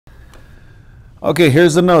Okay,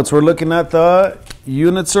 here's the notes. We're looking at the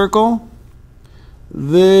unit circle.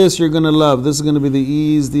 This you're going to love. This is going to be the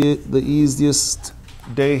easiest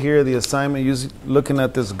day here, the assignment, looking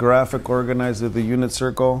at this graphic organized with the unit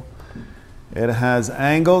circle. It has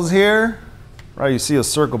angles here. Right, you see a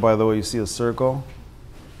circle, by the way. You see a circle.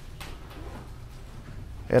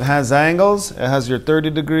 It has angles. It has your 30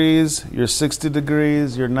 degrees, your 60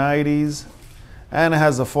 degrees, your 90s. And it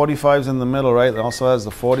has the 45s in the middle, right? It also has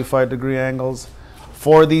the 45-degree angles.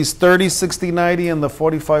 For these 30, 60, 90, and the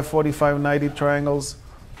 45, 45, 90 triangles,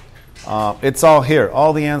 it's all here.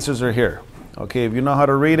 All the answers are here. Okay, if you know how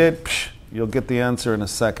to read it, you'll get the answer in a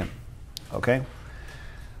second. Okay?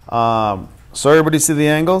 So everybody see the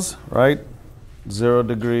angles, right? 0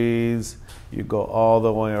 degrees. You go all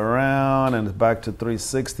the way around and back to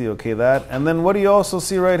 360. Okay, that. And then what do you also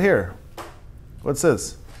see right here? What's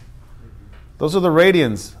this? Those are the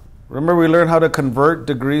radians. Remember we learned how to convert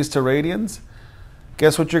degrees to radians?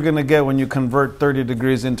 Guess what you're going to get when you convert 30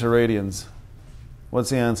 degrees into radians?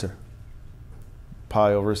 What's the answer?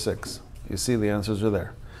 Pi over 6. You see the answers are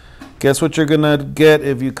there. Guess what you're going to get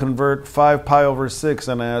if you convert 5 pi over 6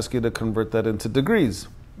 and I ask you to convert that into degrees?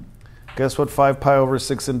 Guess what 5 pi over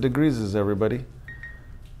 6 in degrees is, everybody?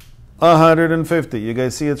 150. You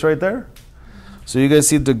guys see it's right there? So you guys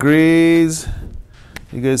see degrees.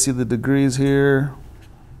 You guys see the degrees here?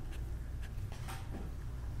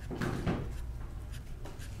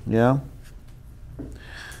 Yeah?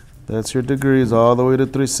 That's your degrees all the way to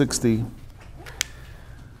 360.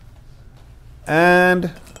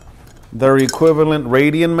 And their equivalent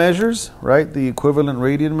radian measures, right? The equivalent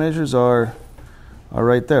radian measures are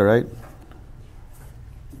right there, right?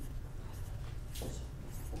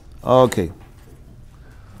 Okay.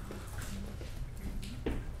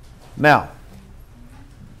 Now,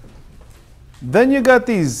 then you got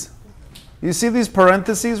these. You see these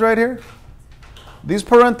parentheses right here? These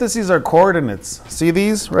parentheses are coordinates. See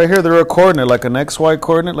these right here? They're a coordinate, like an XY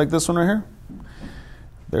coordinate, like this one right here.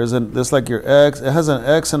 This like your X. It has an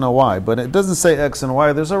X and a Y, but it doesn't say X and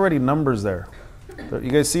Y. There's already numbers there.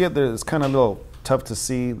 You guys see it? It's kind of a little tough to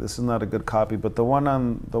see. This is not a good copy, but the one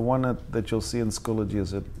that you'll see in Schoology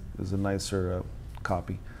is a nicer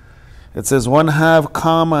copy. It says 1/2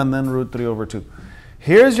 comma and then √3/2.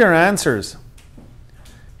 Here's your answers.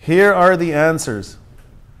 Here are the answers.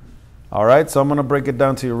 All right, so I'm going to break it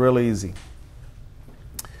down to you really easy.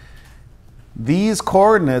 These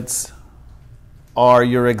coordinates are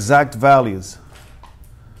your exact values.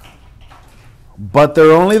 But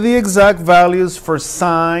they're only the exact values for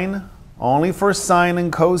sine, only for sine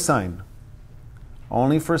and cosine.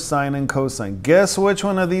 Only for sine and cosine. Guess which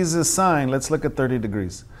one of these is sine? Let's look at 30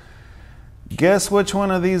 degrees. Guess which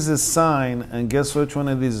one of these is sine and guess which one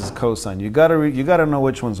of these is cosine. You gotta know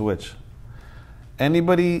which one's which.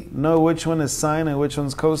 Anybody know which one is sine and which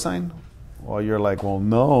one's cosine? Well, you're like, well,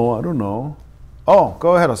 no, I don't know. Oh,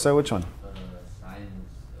 go ahead. I'll say which one.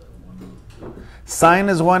 Sine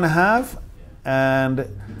is 1/2, and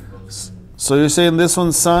so you're saying this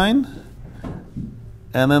one's sine,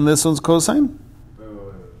 and then this one's cosine?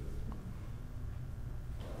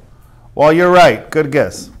 Well, you're right. Good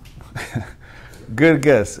guess. Good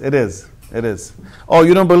guess. It is. It is. Oh,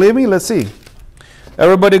 you don't believe me? Let's see.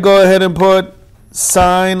 Everybody go ahead and put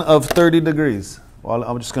sine of 30 degrees. Well,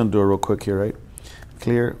 I'm just going to do it real quick here, right?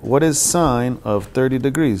 Clear. What is sine of 30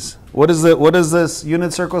 degrees? What does this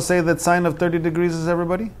unit circle say that sine of 30 degrees is,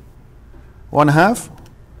 everybody? 1/2?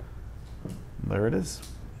 There it is.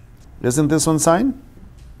 Isn't this one sine?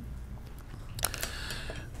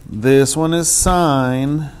 This one is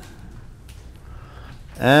sine.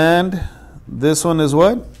 And this one is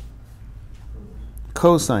what?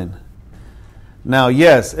 Cosine. Now,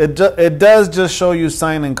 yes, it does just show you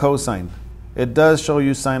sine and cosine. It does show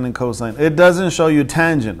you sine and cosine. It doesn't show you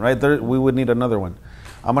tangent, right? We would need another one.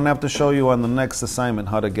 I'm going to have to show you on the next assignment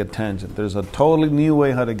how to get tangent. There's a totally new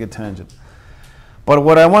way how to get tangent. But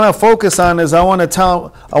what I want to focus on is I want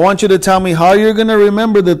you to tell me how you're going to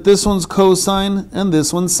remember that this one's cosine and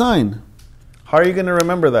this one's sine. How are you going to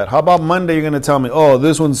remember that? How about Monday you're going to tell me, oh,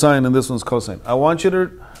 this one's sine and this one's cosine. I want you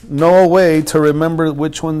to know a way to remember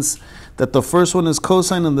which ones, that the first one is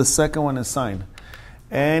cosine and the second one is sine.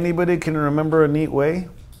 Anybody can remember a neat way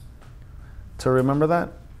to remember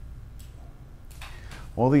that?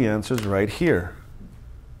 Well, the answer is right here.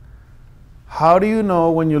 How do you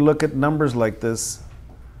know when you look at numbers like this,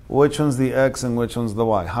 which one's the X and which one's the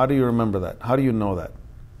Y? How do you remember that? How do you know that?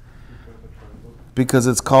 Because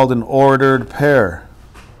it's called an ordered pair.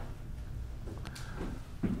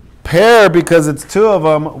 Pair because it's two of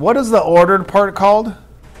them. What is the ordered part called?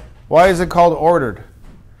 Why is it called ordered?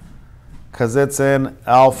 Because it's in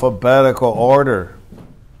alphabetical order.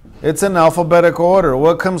 It's in alphabetical order.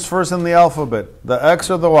 What comes first in the alphabet? The X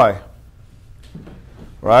or the Y?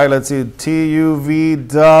 Right, let's see. T, U, V,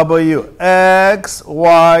 W, X,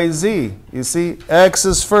 Y, Z. You see, X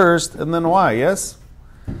is first and then Y, yes?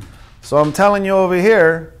 So I'm telling you over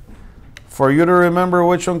here, for you to remember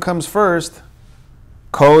which one comes first,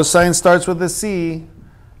 cosine starts with a C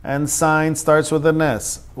and sine starts with an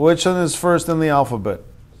S. Which one is first in the alphabet?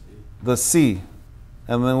 The C.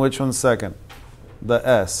 And then which one's second? The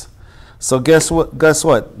S. So guess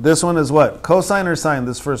what? This one is what? Cosine or sine,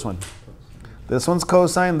 this first one? This one's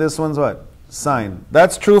cosine, this one's what? Sine.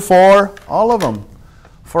 That's true for all of them.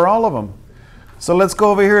 For all of them. So let's go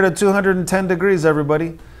over here to 210 degrees,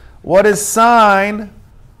 everybody. What is sine?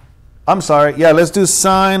 I'm sorry. Yeah, let's do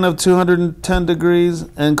sine of 210 degrees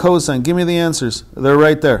and cosine. Give me the answers. They're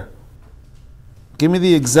right there. Give me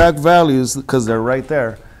the exact values because they're right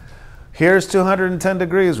there. Here's 210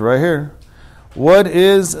 degrees right here. What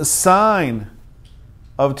is sine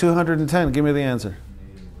of 210? Give me the answer.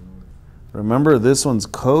 Remember, this one's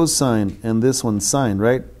cosine and this one's sine,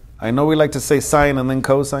 right? I know we like to say sine and then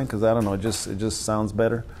cosine because I don't know, it just sounds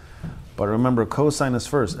better. But remember, cosine is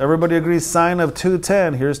first. Everybody agrees sine of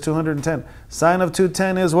 210. Here's 210. Sine of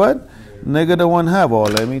 210 is what? Negative 1/2. Oh,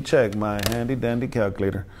 let me check my handy dandy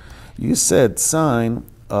calculator. You said sine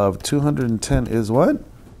of 210 is what?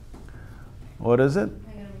 What is it?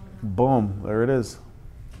 Boom, there it is.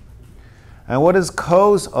 And what is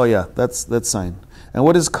cos? Oh yeah, that's sine. And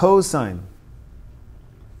what is cosine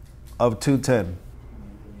of 210?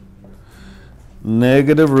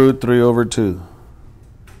 Negative root 3 over 2.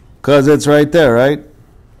 Because it's right there, right?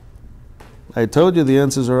 I told you the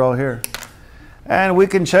answers are all here. And we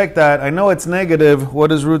can check that. I know it's negative.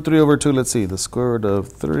 What is root 3 over 2? Let's see. The square root of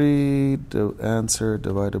 3, the answer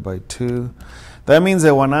divided by 2. That means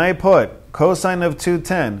that when I put cosine of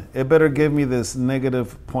 210, it better give me this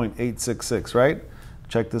negative 0.866, right?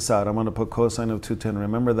 Check this out. I'm going to put cosine of 210.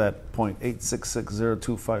 Remember that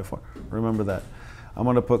 0.8660254. Remember that. I'm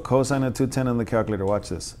going to put cosine of 210 in the calculator. Watch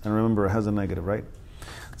this. And remember, it has a negative, right?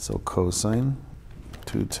 So cosine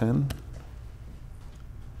 210.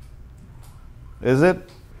 Is it?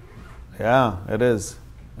 Yeah, it is.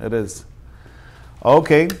 It is.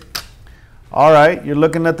 Okay. All right. You're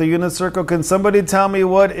looking at the unit circle. Can somebody tell me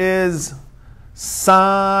what is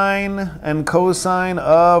sine and cosine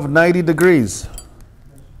of 90 degrees?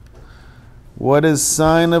 What is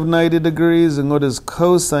sine of 90 degrees and what is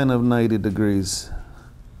cosine of 90 degrees?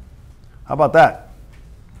 How about that?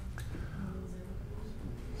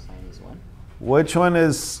 Which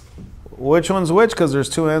one's which? Because there's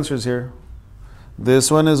two answers here.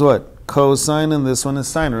 This one is what? Cosine and this one is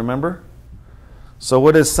sine, remember? So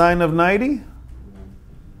what is sine of 90?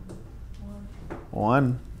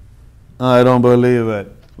 1. I don't believe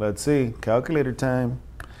it. Let's see. Calculator time.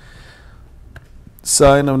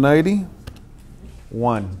 Sine of 90?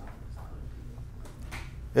 1.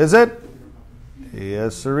 Is it?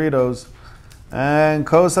 Yes, Cerritos. And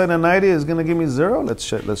cosine of 90 is going to give me 0. Let's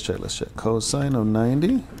check. Cosine of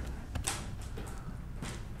 90.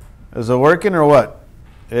 Is it working or what?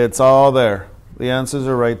 It's all there. The answers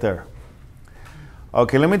are right there.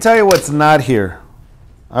 Okay, let me tell you what's not here.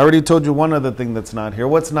 I already told you one other thing that's not here.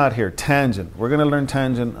 What's not here? Tangent. We're going to learn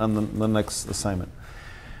tangent on the next assignment.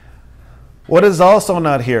 What is also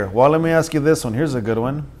not here? Well, let me ask you this one. Here's a good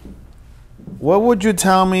one. What would you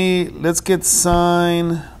tell me? Let's get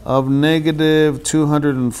sine of negative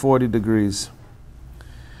 240 degrees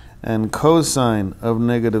and cosine of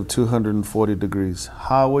negative 240 degrees.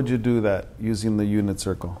 How would you do that using the unit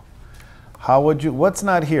circle? How would you? What's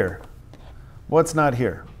not here? What's not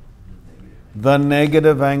here? The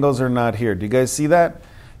negative angles are not here. Do you guys see that?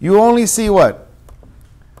 You only see what?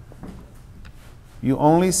 You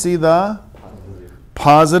only see the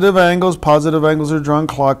positive angles. Positive angles are drawn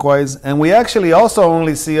clockwise. And we actually also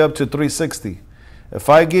only see up to 360. If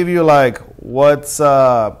I give you like, what's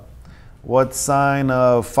sine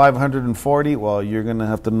of 540? Well, you're going to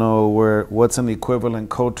have to know what's an equivalent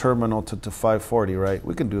coterminal to 540, right?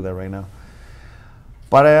 We can do that right now.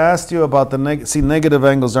 But I asked you about the negative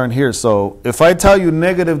angles aren't here. So if I tell you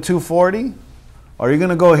negative 240, are you going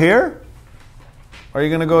to go here? Or are you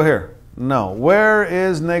going to go here? No. Where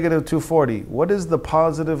is negative 240? What is the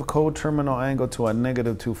positive coterminal angle to a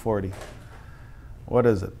negative 240? What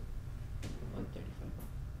is it?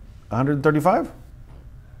 135?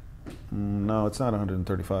 No, it's not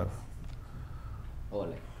 135.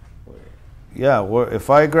 Yeah, well, if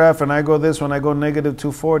I graph and I go this when I go negative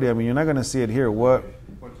 240, I mean, you're not going to see it here. What?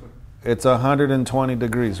 It's 120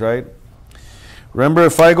 degrees, right? Remember,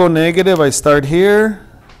 if I go negative, I start here.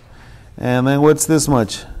 And then what's this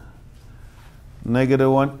much?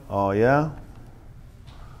 Negative 1. Oh, yeah?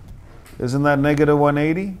 Isn't that negative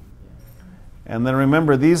 180? And then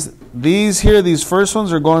remember, these here, these first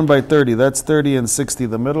ones are going by 30. That's 30 and 60.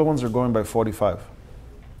 The middle ones are going by 45.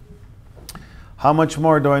 How much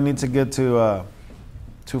more do I need to get to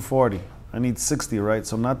 240? I need 60, right?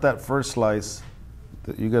 So not that first slice.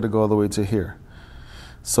 You got to go all the way to here.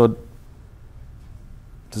 So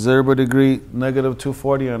does everybody agree negative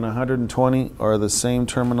 240 and 120 are the same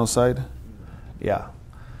terminal side? Yeah.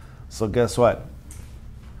 So guess what?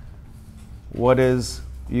 What is,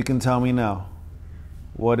 you can tell me now,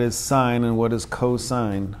 what is sine and what is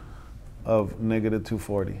cosine of negative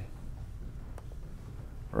 240?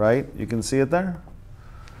 Right? You can see it there?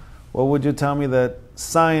 What would you tell me that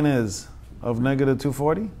sine is of negative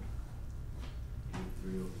 240?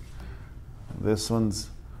 This one's,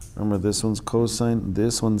 remember this one's cosine,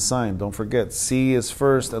 this one's sine. Don't forget, C is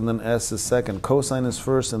first and then S is second. Cosine is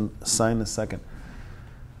first and sine is second.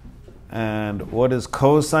 And what is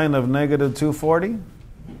cosine of negative 240?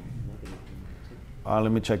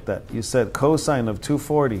 Let me check that. You said cosine of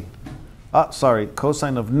 240. Sorry,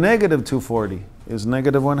 cosine of negative 240 is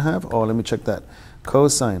negative 1/2. Oh, let me check that.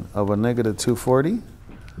 Cosine of a negative 240.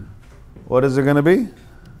 What is it going to be?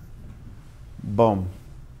 Boom.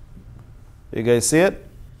 You guys see it?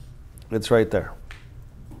 It's right there.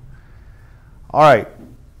 All right.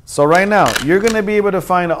 So right now, you're going to be able to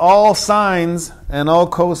find all sines and all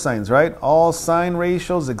cosines, right? All sine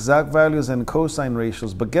ratios, exact values, and cosine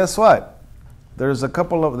ratios. But guess what? There's a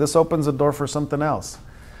couple of, this opens the door for something else.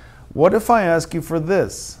 What if I ask you for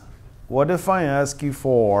this? What if I ask you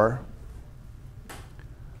for,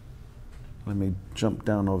 let me jump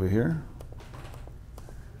down over here.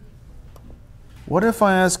 What if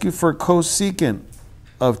I ask you for cosecant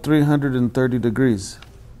of 330 degrees?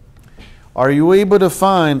 Are you able to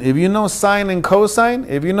find, if you know sine and cosine,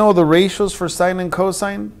 if you know the ratios for sine and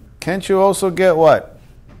cosine, can't you also get what?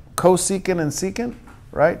 Cosecant and secant,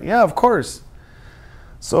 right? Yeah, of course.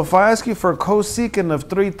 So if I ask you for cosecant of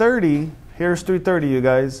 330, here's 330, you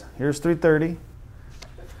guys. Here's 330.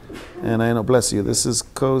 And I know, bless you, this is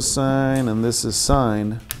cosine and this is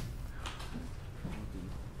sine.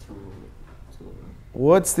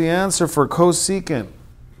 What's the answer for cosecant?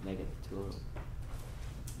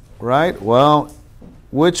 Right? Well,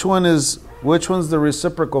 which one's the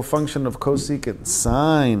reciprocal function of cosecant?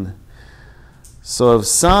 Sine. So if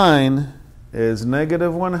sine is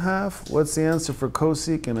negative 1/2, what's the answer for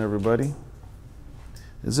cosecant, everybody?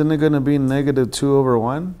 Isn't it going to be negative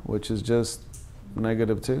 2/1, which is just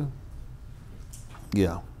negative 2?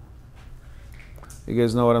 Yeah. You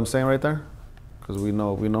guys know what I'm saying right there? Because we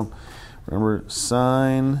know. Remember,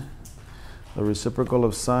 sine, the reciprocal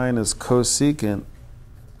of sine is cosecant,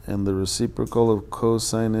 and the reciprocal of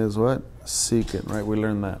cosine is what? Secant, right? We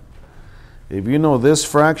learned that. If you know this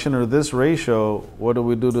fraction or this ratio, what do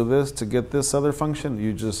we do to this to get this other function?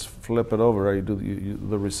 You just flip it over, right? You do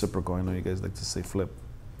the reciprocal. I know you guys like to say flip.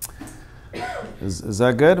 Is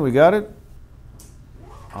that good? We got it?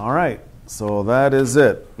 All right. So that is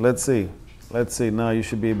it. Let's see. Now you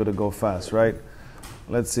should be able to go fast, right?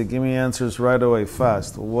 Let's see. Give me answers right away,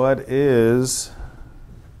 fast. What is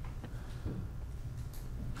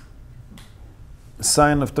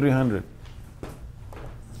sine of 300?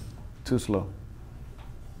 Too slow.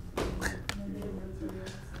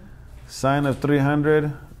 Sine of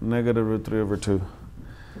 300, negative root 3/2.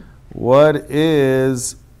 What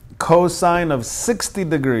is cosine of 60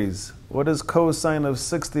 degrees? What is cosine of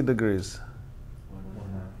 60 degrees?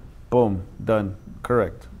 Boom, done.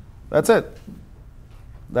 Correct. That's it.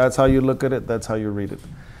 That's how you look at it. That's how you read it.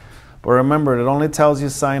 But remember, it only tells you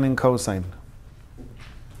sine and cosine.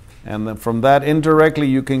 And then from that, indirectly,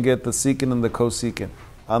 you can get the secant and the cosecant.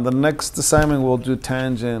 On the next assignment, we'll do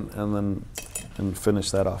tangent and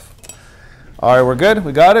finish that off. All right, we're good?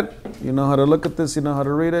 We got it? You know how to look at this. You know how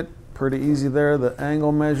to read it. Pretty easy there. The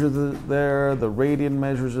angle measures are there. The radian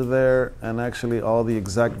measures are there. And actually, all the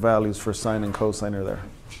exact values for sine and cosine are there.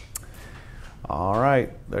 All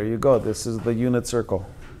right, there you go. This is the unit circle.